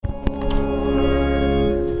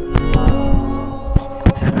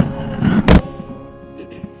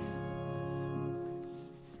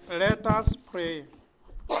pray.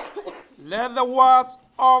 Let the words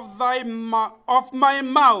of my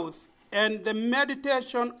mouth and the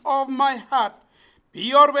meditation of my heart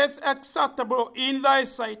be always acceptable in thy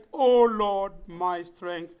sight, O Lord, my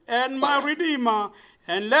strength and my Redeemer.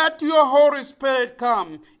 And let your Holy Spirit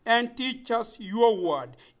come and teach us your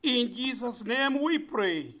word. In Jesus' name we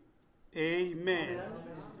pray. Amen. Amen.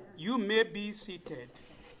 You may be seated.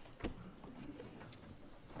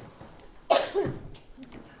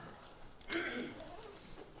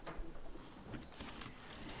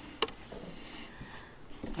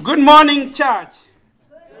 Good morning, church.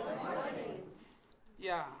 Good morning.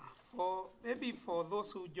 Yeah, for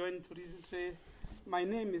those who joined recently, my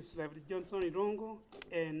name is Reverend Johnson Irongo,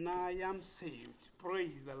 and I am saved.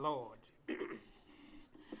 Praise the Lord.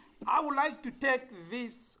 I would like to take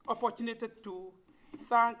this opportunity to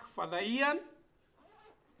thank Father Ian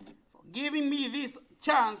for giving me this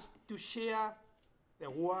chance to share the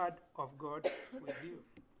Word of God with you.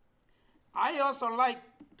 I also like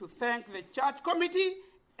to thank the church committee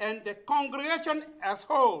and the congregation as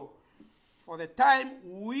whole for the time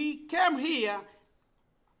we came here.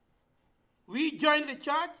 We joined the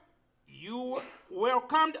church. You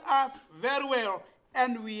welcomed us very well,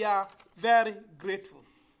 and we are very grateful.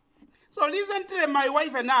 So recently, my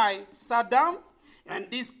wife and I sat down and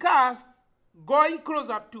discussed going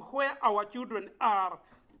closer to where our children are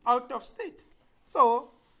out of state. So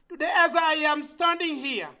today, as I am standing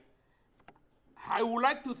here, I would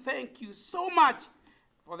like to thank you so much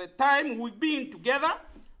for the time we've been together.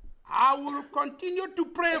 I will continue to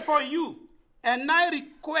pray for you, and I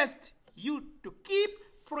request you to keep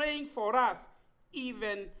praying for us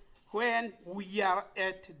even when we are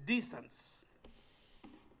at distance.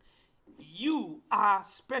 You are a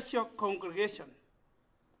special congregation.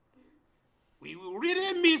 We will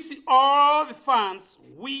really miss all the fun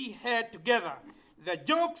we had together, the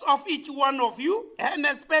jokes of each one of you, and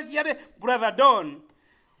especially Brother Don,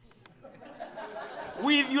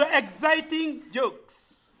 with your exciting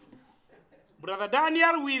jokes. Brother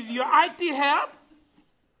Daniel with your IT help.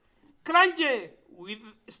 Kranje with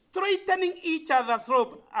straightening each other's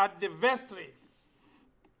rope at the vestry.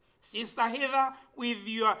 Sister Heather with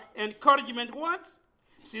your encouragement words.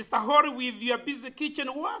 Sister Hori with your busy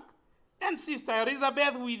kitchen work. And Sister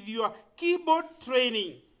Elizabeth with your keyboard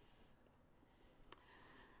training.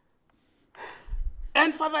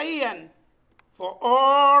 And Father Ian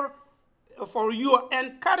for your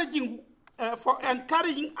encouraging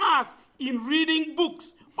us in reading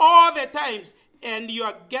books all the times, and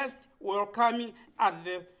your guest welcoming at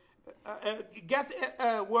the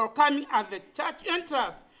church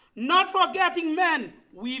entrance. Not forgetting men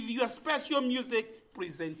with your special music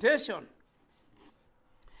presentation.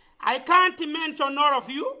 I can't mention all of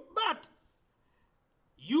you, but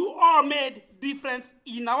you all made difference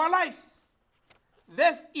in our lives.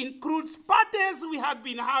 This includes parties we have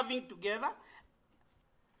been having together,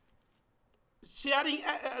 sharing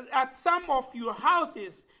at some of your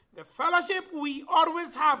houses, the fellowship we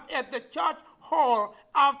always have at the church hall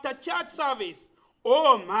after church service.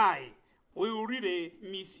 Oh my, we will really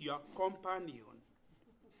miss your companion.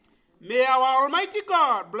 May our Almighty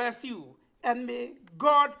God bless you, and may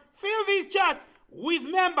God fill this church with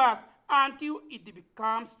members until it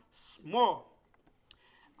becomes small.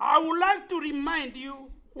 I would like to remind you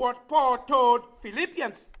what Paul told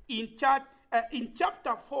Philippians in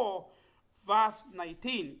chapter 4, verse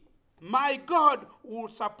 19. My God will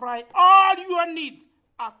supply all your needs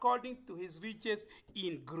according to his riches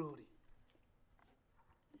in glory.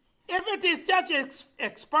 If it is church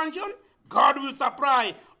expansion, God will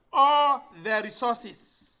supply all the resources.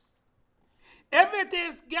 If it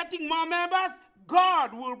is getting more members,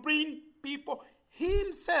 God will bring people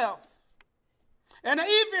himself. And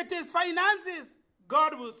if it is finances,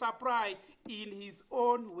 God will supply in his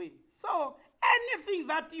own way. So anything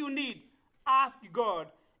that you need, ask God,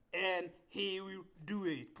 and he will do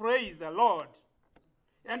it. Praise the Lord.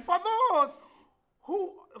 And for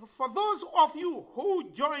those of you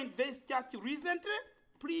who joined this church recently,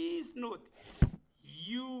 please note,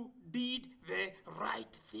 you did the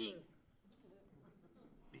right thing.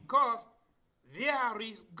 Because there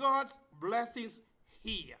is God's blessings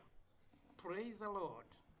here. Praise the Lord.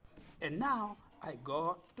 And now I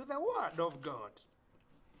go to the Word of God.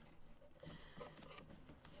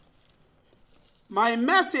 My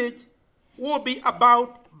message will be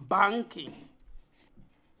about banking.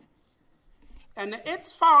 And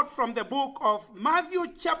it's found from the book of Matthew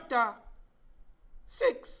chapter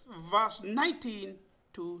 6, verse 19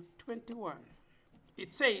 to 21.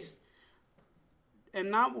 It says, and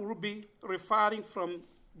now we'll be referring from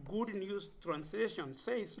Good News Translation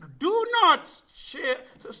says, do not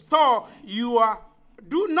store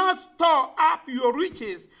up your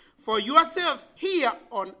riches for yourselves here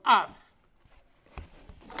on earth,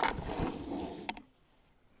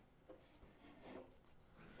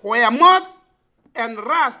 where moth and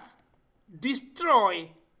rust destroy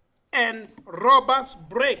and robbers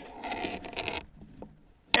break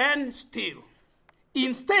and steal.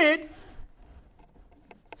 Instead,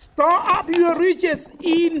 store your riches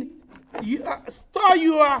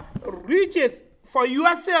for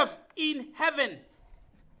yourselves in heaven,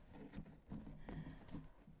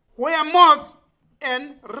 where moth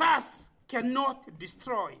and rust cannot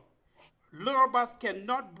destroy, robbers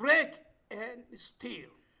cannot break and steal.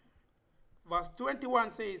 Verse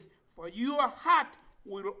 21 says, for your heart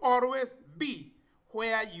will always be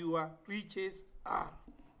where your riches are.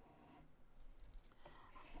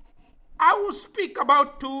 I will speak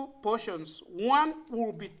about two portions. One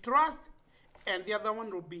will be trust, and the other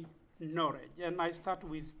one will be knowledge. And I start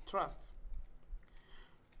with trust.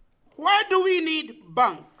 Why do we need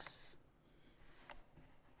banks?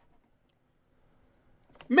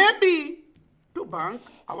 Maybe to bank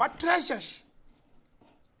our treasures,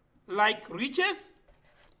 like riches,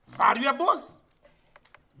 valuables,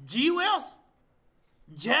 jewels,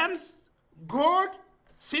 gems, gold,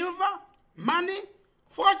 silver, money,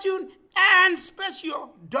 fortune, and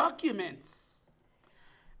special documents.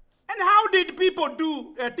 And how did people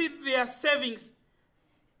did their savings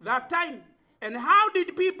that time? And how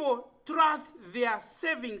did people trust their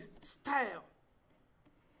savings style?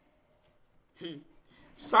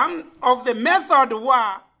 Some of the method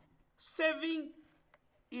were saving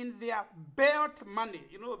in their belt money.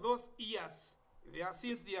 You know, those years,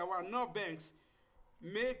 since there were no banks,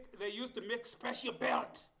 they used to make special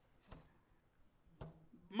belt.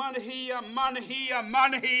 Money here, money here,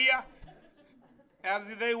 money here. As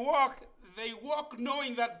they walk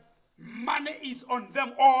knowing that money is on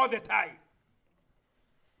them all the time.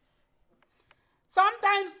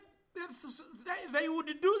 Sometimes they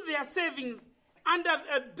would do their savings under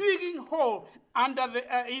a digging hole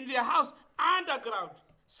in their house underground,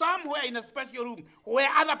 somewhere in a special room where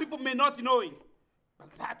other people may not know it.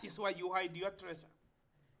 But that is where you hide your treasure.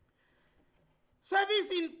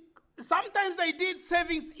 Sometimes they did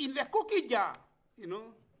savings in the cookie jar,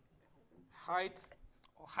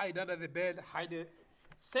 hide under the bed, hide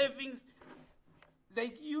savings.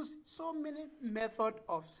 They used so many methods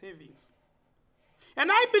of savings. And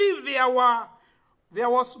I believe there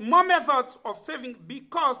was more methods of saving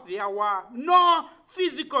because there were no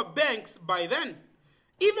physical banks by then.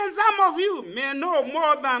 Even some of you may know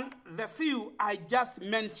more than the few I just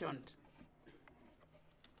mentioned.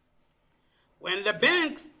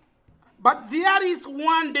 But there is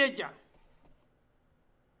one danger.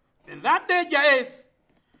 And that danger is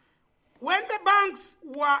when the banks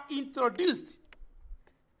were introduced,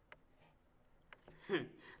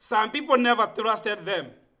 some people never trusted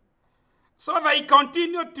them. So they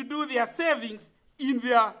continued to do their savings in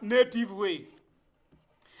their native way.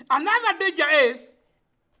 Another danger is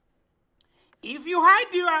if you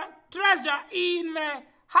hide your treasure in the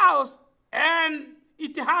house and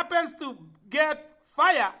it happens to get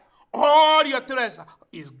fire, all your treasure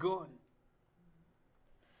is gone.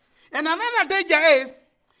 And another danger is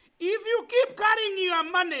if you keep carrying your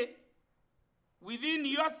money within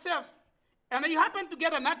yourselves and you happen to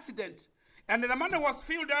get an accident and the money was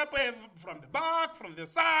filled up from the back, from the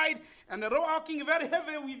side, and you're walking very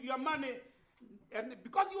heavy with your money, and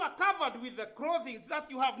because you are covered with the clothing that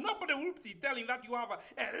you have, nobody will be telling that you have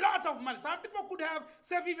a lot of money. Some people could have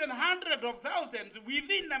saved even hundreds of thousands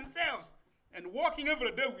within themselves and walking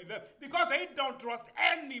every day with them because they don't trust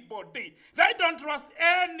anybody. They don't trust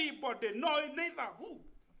anybody, no, neither who.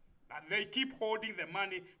 But they keep holding the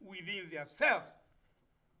money within themselves.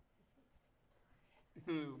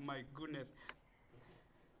 Oh, my goodness.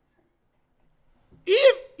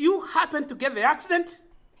 If you happen to get the accident,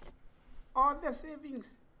 all the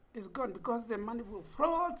savings is gone because the money will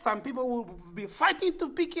float. Some people will be fighting to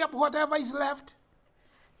pick up whatever is left.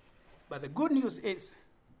 But the good news is,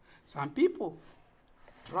 some people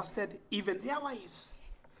trusted even their wives.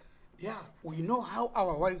 Yeah, we know how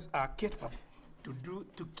our wives are capable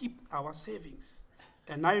to keep our savings.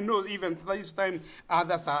 And I know even this time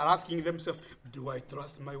others are asking themselves, do I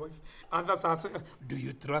trust my wife? Others are saying, do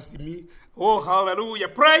you trust me? Oh, hallelujah.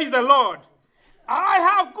 Praise the Lord. I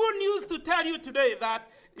have good news to tell you today that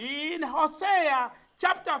in Hosea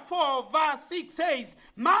chapter 4 verse 6 says,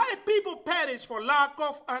 my people perish for lack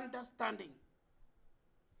of understanding,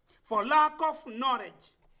 for lack of knowledge,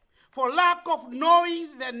 for lack of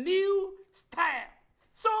knowing the new style,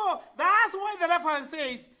 So that's why the reference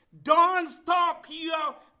says, don't stock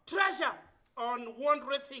your treasure on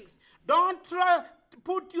worldly things. Don't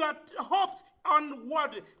put your hopes on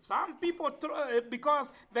what some people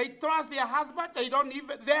because they trust their husband,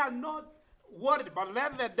 they are not worried. But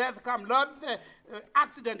let the death come, let the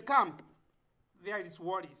accident come, there is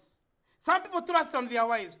worries. Some people trust on their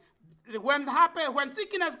wives. When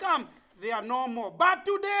sickness comes, they are no more. But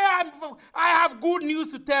today I have good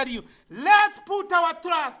news to tell you. Let's put our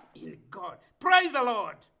trust in God. Praise the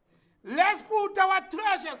Lord. Let's put our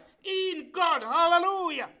treasures in God.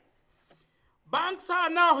 Hallelujah. Banks are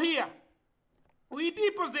now here. We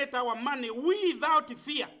deposit our money without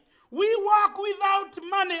fear. We work without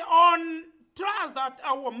money on trust that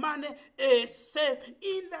our money is safe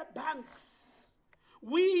in the banks.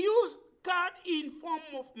 We use card in form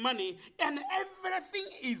of money and everything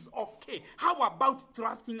is okay. How about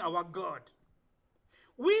trusting our God?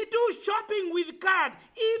 We do shopping with card,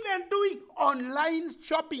 even doing online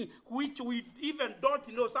shopping, which we even don't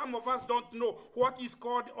know. Some of us don't know what is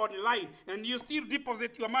called online. And you still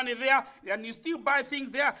deposit your money there, and you still buy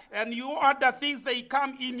things there, and you order things, they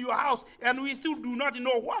come in your house, and we still do not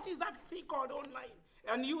know what is that thing called online.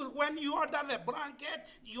 And when you order the blanket,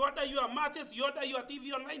 you order your mattress, you order your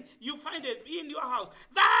TV online, you find it in your house.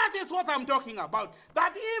 That is what I'm talking about.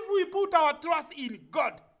 That if we put our trust in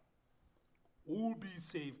God, we'll be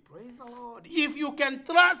saved. Praise the Lord. If you can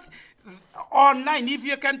trust online, if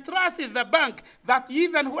you can trust in the bank, that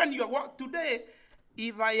even when you work today,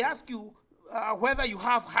 if I ask you whether you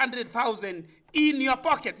have 100,000 in your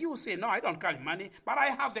pocket, you say, no, I don't carry money, but I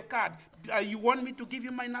have the card. You want me to give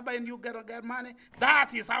you my number and you get money?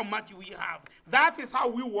 That is how much we have. That is how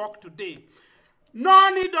we work today. No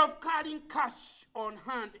need of carrying cash on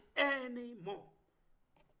hand anymore.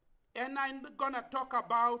 And I'm going to talk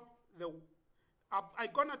about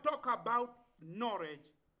knowledge.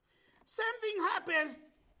 Same thing happens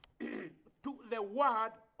to the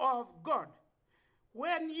Word of God.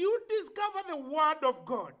 When you discover the Word of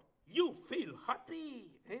God, you feel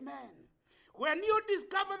happy. Amen. When you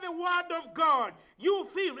discover the Word of God, you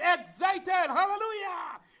feel excited.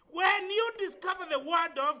 Hallelujah. When you discover the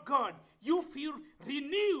Word of God, you feel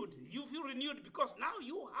renewed. You feel renewed because now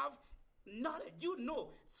you have knowledge. You know.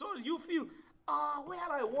 So you feel,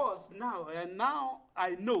 where I was now, and now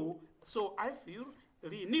I know, so I feel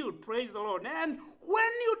renewed. Praise the Lord. And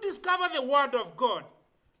when you discover the Word of God,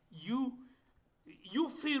 you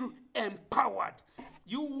feel empowered.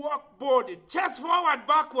 You walk bold, chest forward,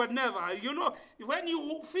 backward, never. You know, when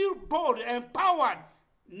you feel bold, empowered,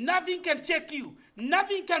 nothing can shake you.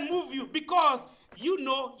 Nothing can move you because you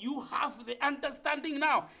know you have the understanding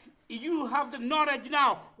now. You have the knowledge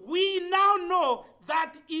now. We now know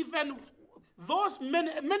that even those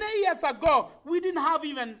many years ago, we didn't have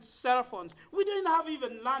even cell phones. We didn't have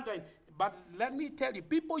even landline. But let me tell you,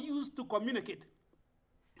 people used to communicate.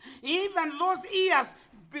 Even those years,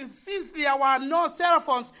 since there were no cell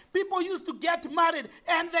phones, people used to get married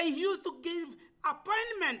and they used to give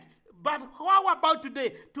appointment. But how about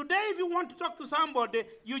today? Today, if you want to talk to somebody,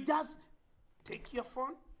 you just take your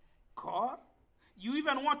phone, call. You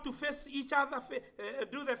even want to face each other,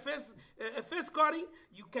 do the face calling.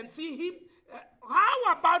 You can see him.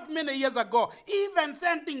 How about many years ago, even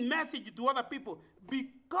sending message to other people?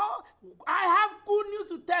 Because I have good news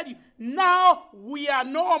to tell you. Now we are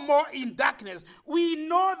no more in darkness. We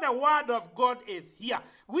know the Word of God is here.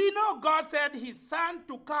 We know God sent His Son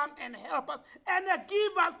to come and help us and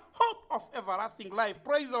give us hope of everlasting life.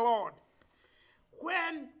 Praise the Lord.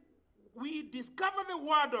 When we discover the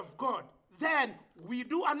Word of God, then we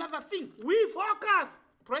do another thing. We focus.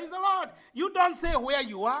 Praise the Lord. You don't say where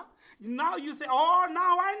you are. Now you say, oh,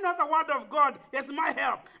 now I know the Word of God is my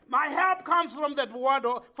help. My help comes from the Word,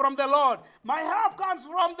 from the Lord. My help comes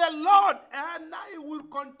from the Lord, and I will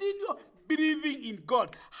continue believing in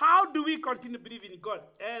God. How do we continue believing in God?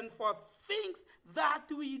 And for things that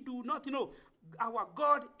we do not know, our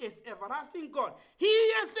God is everlasting God. He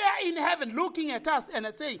is there in heaven looking at us and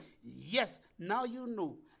saying, yes, now you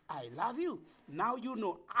know. I love you. Now you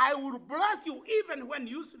know. I will bless you even when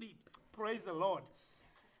you sleep. Praise the Lord.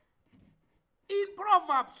 In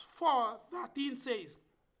Proverbs 4:13 says,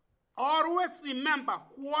 always remember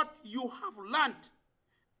what you have learned.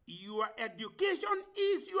 Your education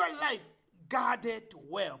is your life. Guard it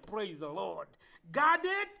well. Praise the Lord. Guard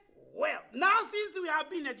it well. Now since we have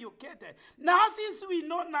been educated, now since we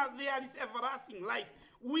know that there is everlasting life,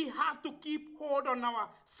 we have to keep hold on our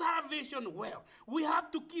salvation well. We have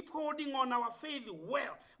to keep holding on our faith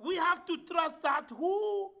well. We have to trust that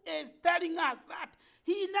who is telling us that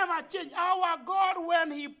He never changed. Our God,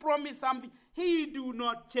 when He promised something, He do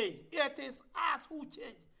not change. It is us who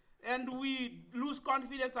change. And we lose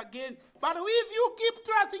confidence again. But if you keep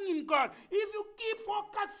trusting in God, if you keep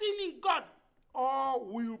focusing in God, all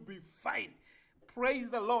will be fine. Praise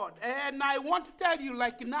the Lord. And I want to tell you,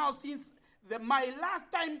 like now, since my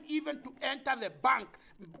last time even to enter the bank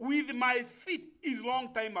with my feet is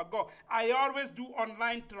long time ago. I always do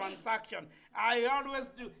online transaction. I always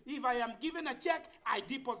do. If I am given a check, I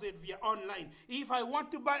deposit via online. If I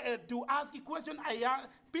want to ask a question, I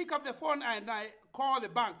pick up the phone and I call the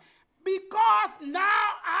bank. Because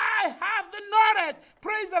now I have the knowledge.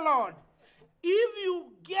 Praise the Lord. If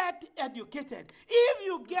you get educated, if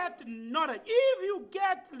you get knowledge, if you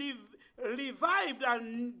get revived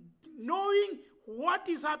and knowing what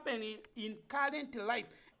is happening in current life,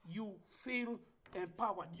 you feel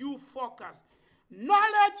empowered. You focus.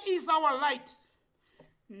 Knowledge is our light.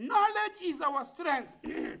 Knowledge is our strength.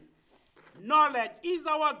 Knowledge is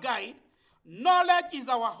our guide. Knowledge is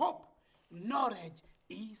our hope. Knowledge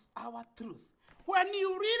is our truth. When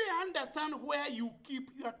you really understand where you keep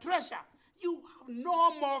your treasure, you have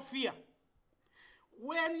no more fear.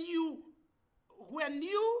 When you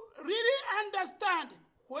really understand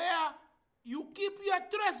where you keep your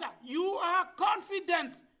treasure, you are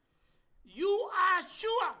confident, you are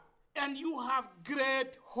sure, and you have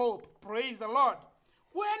great hope. Praise the Lord.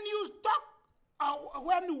 When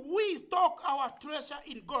we stock our treasure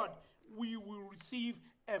in God, we will receive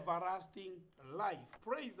everlasting life.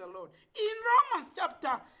 Praise the Lord. In Romans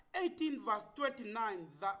chapter 18, verse 29,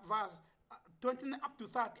 verse 29 up to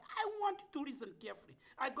 30, I want you to listen carefully.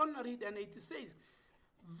 I'm going to read, and it says,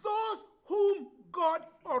 those whom God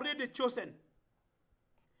already chosen,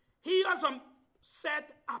 he also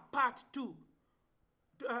set apart too,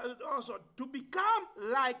 also to become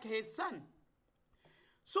like his son,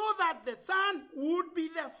 so that the son would be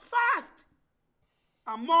the first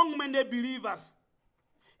among many believers.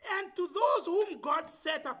 And to those whom God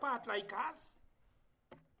set apart like us,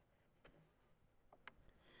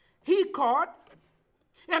 he called,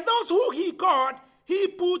 and those who he called, he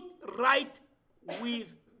put right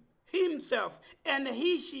with himself, and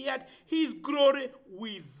he shared his glory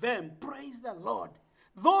with them. Praise the Lord.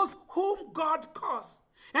 Those whom God calls,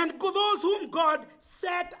 and those whom God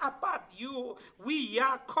set apart, we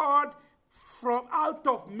are called from out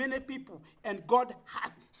of many people, and God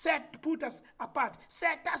has put us apart,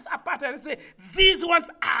 set us apart, and say, these ones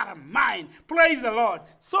are mine. Praise the Lord.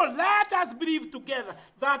 So let us believe together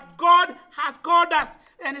that God has called us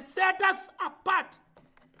and set us apart.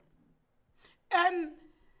 And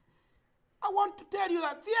I want to tell you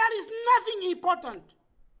that there is nothing important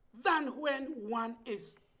than when one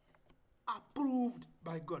is approved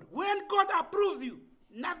by God. When God approves you,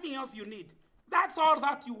 nothing else you need. That's all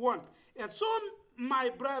that you want. And so, my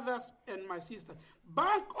brothers and my sisters,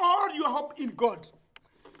 bank all your hope in God.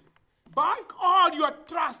 Bank all your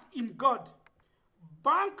trust in God.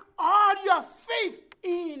 Bank all your faith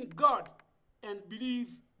in God. And believe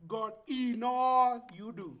God in all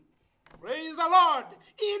you do. Praise the Lord.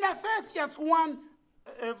 In Ephesians 1,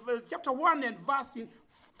 chapter 1 and verse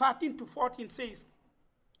 13 to 14 says,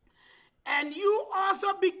 and you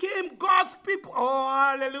also became God's people. Oh,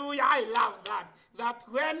 hallelujah. I love that. That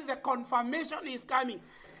when the confirmation is coming.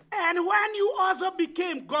 And when you also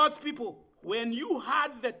became God's people, when you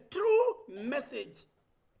had the true message,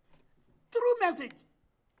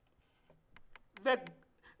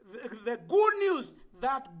 the good news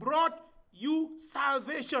that brought you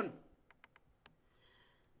salvation.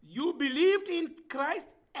 You believed in Christ,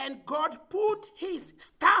 and God put his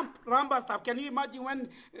stamp, rubber stamp. Can you imagine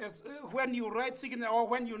when you write signature, or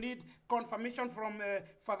when you need confirmation from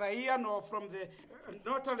Father Ian or from the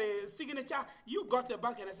notary signature, you got the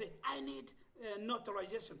bank and I say, I need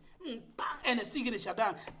notarization. And a signature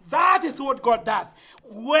done. That is what God does.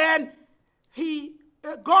 When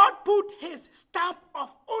God put his stamp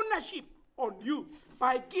of ownership on you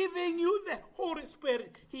by giving you the Holy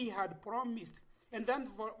Spirit he had promised. And then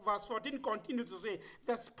verse 14 continues to say,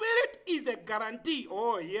 the Spirit is the guarantee,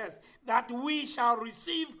 oh yes, that we shall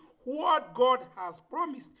receive what God has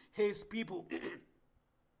promised his people.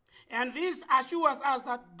 And this assures us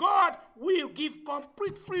that God will give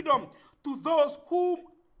complete freedom to those who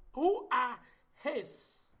are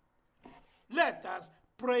his. Let us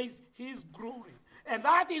praise his glory. And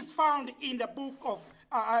that is found in the book of,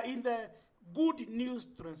 in the Good News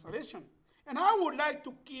Translation. And I would like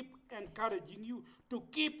to keep encouraging you to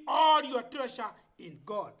keep all your treasure in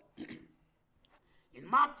God. In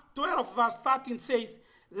Mark 12, verse 13 says,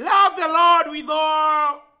 love the Lord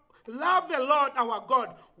our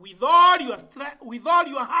God with all your strength, with all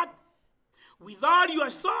your heart, with all your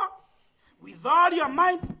soul, with all your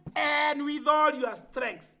mind, and with all your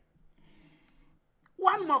strength.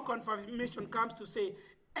 One more confirmation comes to say,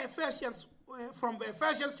 Ephesians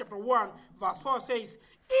chapter 1, verse 4 says,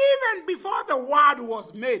 even before the word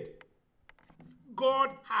was made, God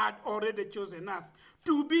had already chosen us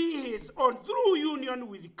to be his own through union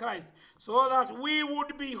with Christ, so that we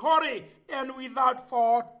would be holy and without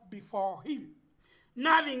fault before him.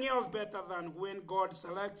 Nothing else better than when God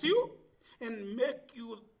selects you and make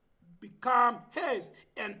you become his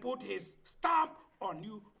and put his stamp on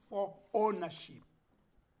you for ownership.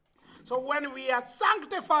 So when we are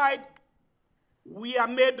sanctified, we are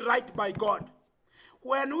made right by God.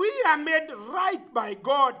 When we are made right by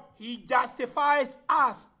God, he justifies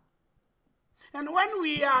us. And when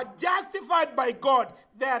we are justified by God,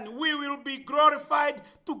 then we will be glorified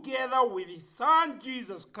together with his Son,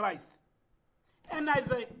 Jesus Christ. And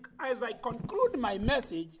as I conclude my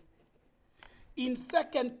message, in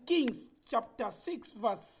 2 Kings chapter 6,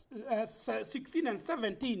 verse 16 and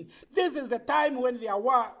 17, this is the time when there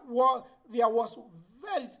was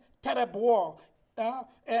very terrible war.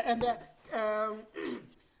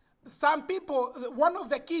 Some people, one of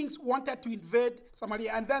the kings wanted to invade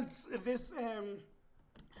Samaria, and then this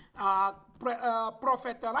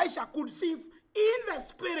prophet Elisha could see in the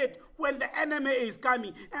spirit when the enemy is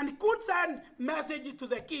coming, and could send message to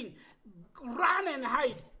the king, run and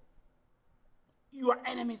hide. Your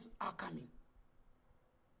enemies are coming.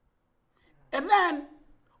 And then,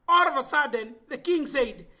 all of a sudden, the king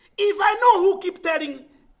said, if I know who keep telling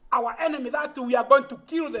our enemy that we are going to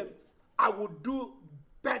kill them, I would do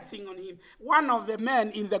bad thing on him. One of the men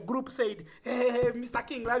in the group said, hey, Mr.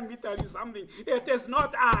 King, let me tell you something. It is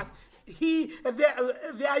not us.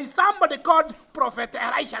 There is somebody called Prophet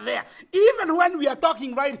Elisha there. Even when we are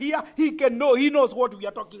talking right here, he knows what we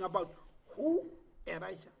are talking about. Who?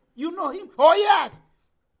 Elisha. You know him? Oh, yes.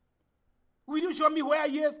 Will you show me where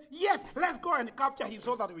he is? Yes, let's go and capture him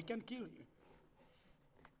so that we can kill him.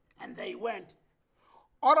 And they went.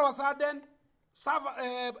 All of a sudden,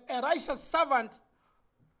 Elisha's servant,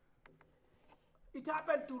 it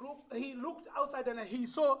happened to look, he looked outside and he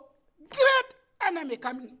saw great enemy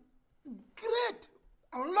coming. Great.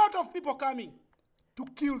 A lot of people coming to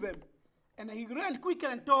kill them. And he ran quickly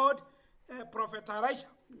and told Prophet Elisha,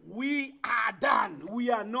 we are done. We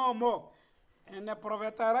are no more. And the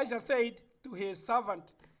Prophet Elisha said to his servant,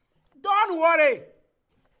 don't worry.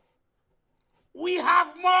 We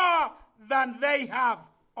have more than they have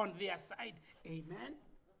on their side. Amen.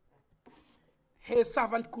 His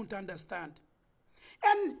servant couldn't understand.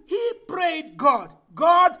 And he prayed God,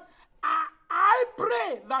 I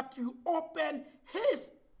pray that you open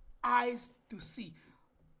his eyes to see.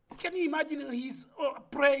 Can you imagine he's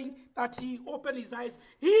praying that he open his eyes?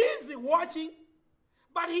 He is watching,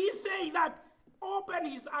 but he's saying that open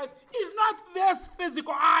his eyes. It's not this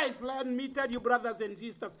physical eyes, let me tell you, brothers and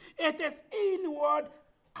sisters. It is inward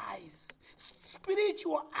eyes,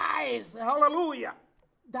 spiritual eyes. Hallelujah.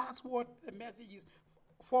 That's what the message is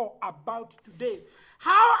for about today.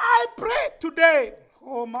 How I pray today,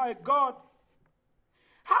 oh my God.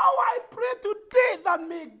 How I pray today that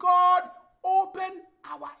may God open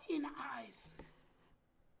our inner eyes.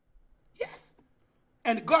 Yes.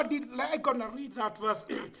 And God did, I'm going to read that verse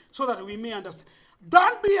so that we may understand.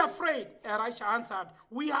 Don't be afraid, Elisha answered.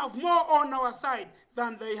 We have more on our side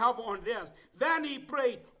than they have on theirs. Then he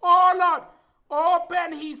prayed, oh Lord,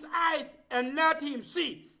 open his eyes and let him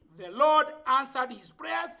see. The Lord answered his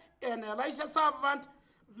prayers, and Elisha's servant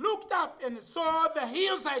looked up and saw the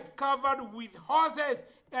hillside covered with horses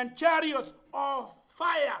and chariots of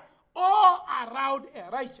fire all around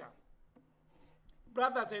Elisha.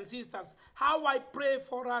 Brothers and sisters, how I pray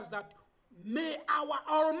for us that may our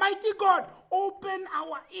Almighty God open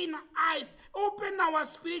our inner eyes, open our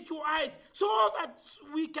spiritual eyes, so that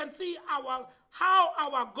we can see how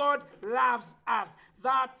our God loves us,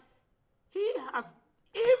 that he has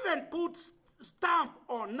even put stamp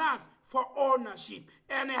on us for ownership,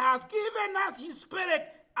 and he has given us his spirit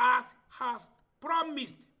as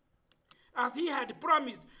he had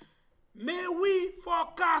promised. May we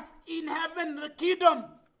focus in heavenly kingdom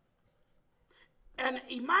and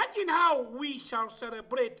imagine how we shall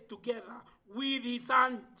celebrate together with his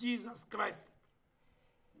Son, Jesus Christ.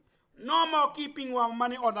 No more keeping our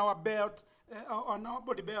money on our belt, on our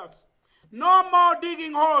body belts. No more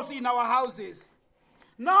digging holes in our houses.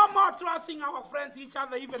 No more trusting our friends, each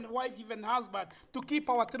other, even wife, even husband, to keep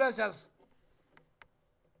our treasures.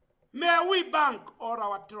 May we bank all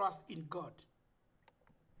our trust in God.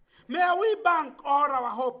 May we bank all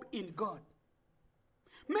our hope in God.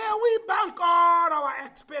 May we bank all our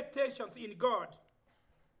expectations in God.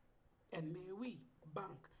 And may we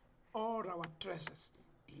bank all our treasures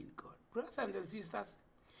in in God. Brothers and sisters,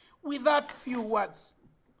 with that few words,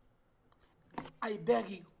 I beg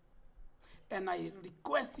you and I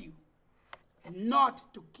request you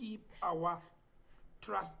not to keep our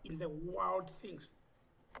trust in the world things.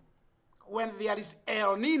 When there is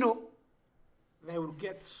El Nino, they will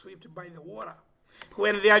get swept by the water.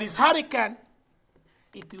 When there is hurricane,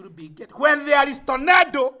 it will be get. When there is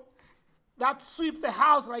tornado that sweep the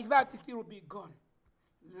house like that, it will be gone.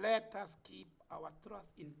 Let us keep our trust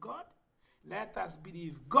in God. Let us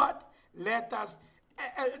believe God. Let us,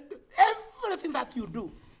 everything that you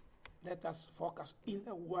do, let us focus in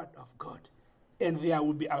the word of God. And there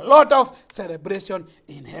will be a lot of celebration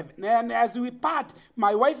in heaven. And as we part,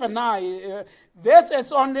 my wife and I, this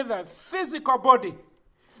is only the physical body.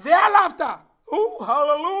 Thereafter, oh,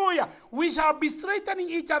 hallelujah, we shall be straightening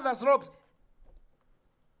each other's robes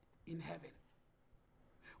in heaven.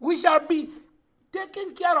 We shall be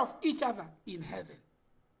taking care of each other in heaven.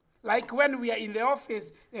 Like when we are in the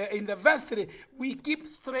office, in the vestry, we keep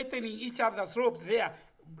straightening each other's robes there.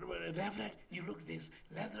 Reverend, you look this.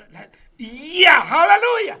 Yeah,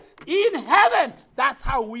 hallelujah. In heaven, that's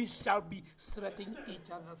how we shall be straightening each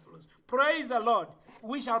other's robes. Praise the Lord.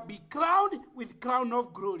 We shall be crowned with crown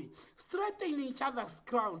of glory, straightening each other's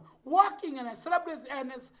crown, walking in a celebration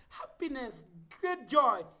and happiness, great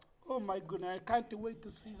joy. Oh my goodness, I can't wait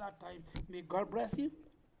to see that time. May God bless you,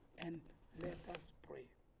 and let us pray.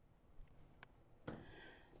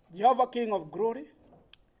 Jehovah, King of glory,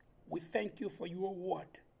 we thank you for your word.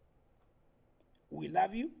 We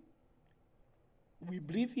love you. We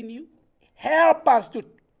believe in you. Help us to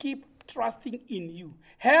keep trusting in you.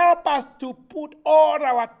 Help us to put all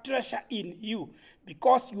our treasure in you,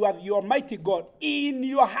 because you are the Almighty God. In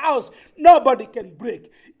your house, nobody can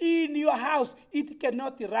break. In your house, it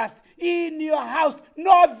cannot rust. In your house,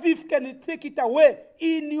 no thief can take it away.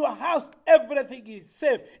 In your house, everything is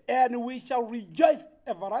safe, and we shall rejoice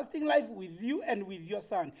everlasting life with you and with your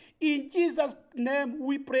Son. In Jesus' name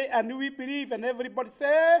we pray and we believe, and everybody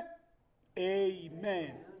say,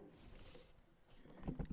 Amen.